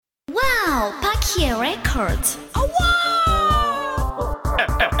Now, Paquier Records.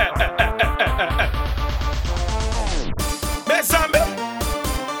 Mes amis,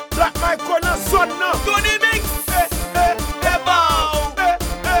 Black Mike on a son now. Tony Mix,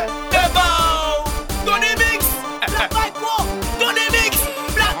 Tony Mix, Black Mike Tony Mix,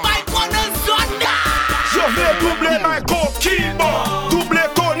 Black Mike on a son now. Je vais doubler Mike keyboard, doubler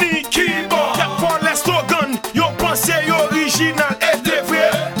Tony keyboard. Y'a pour les slogans, yo pensé original et de vrai.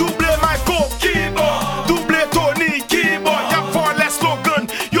 Doubler Mike keyboard, doubler Tony keyboard. Y'a pour les slogans,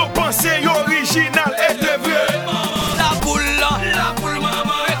 yo pensé original et de vrai. La poule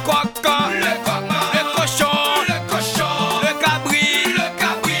maman, le coq maman, le cochon, le cabri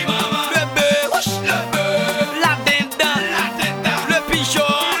maman, le bœuf, la dinde, le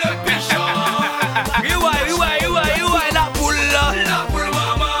pigeon, la poule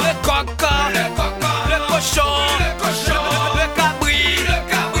maman, le coq, le cochon, le cabri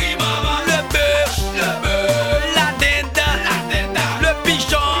maman, le bœuf, la dinde, le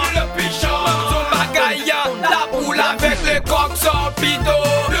pigeon, son bagaille, la poule avec le coq sans pito,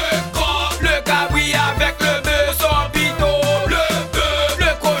 le cabri avec le bœuf sans pito, le bœuf,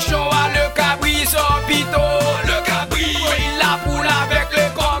 le cochon a le cabri sans pito, le cabri, la poule avec le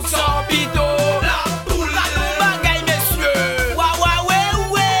coq sans pito, la poule bagaille messieurs, wa wa ouais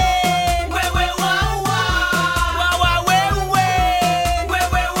ouais, ouais ouais wa wa, wa wa ouais ouais, ouais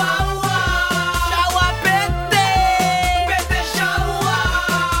ouais wa wa, chawa pété chawa,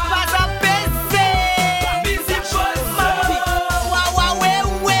 pas à baiser, baiser wa wa ouais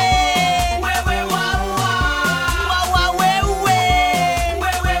ouais, ouais ouais wa wa ouais ouais,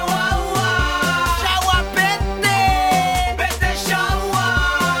 ouais ouais wa wa, chawa pété chawa,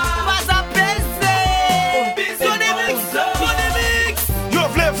 pas à baiser, Tony Mix. Yo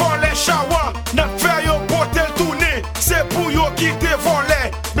vle voler chawa, n'a fait yo potel tourner. C'est pour yo qui te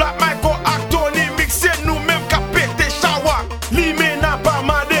volé. Black Michael ak Tony Mix, c'est nous même qui pété chawa. Li men n'a pas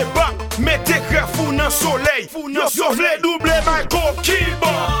ma débat, mettez crève fou dans soleil. Yo vle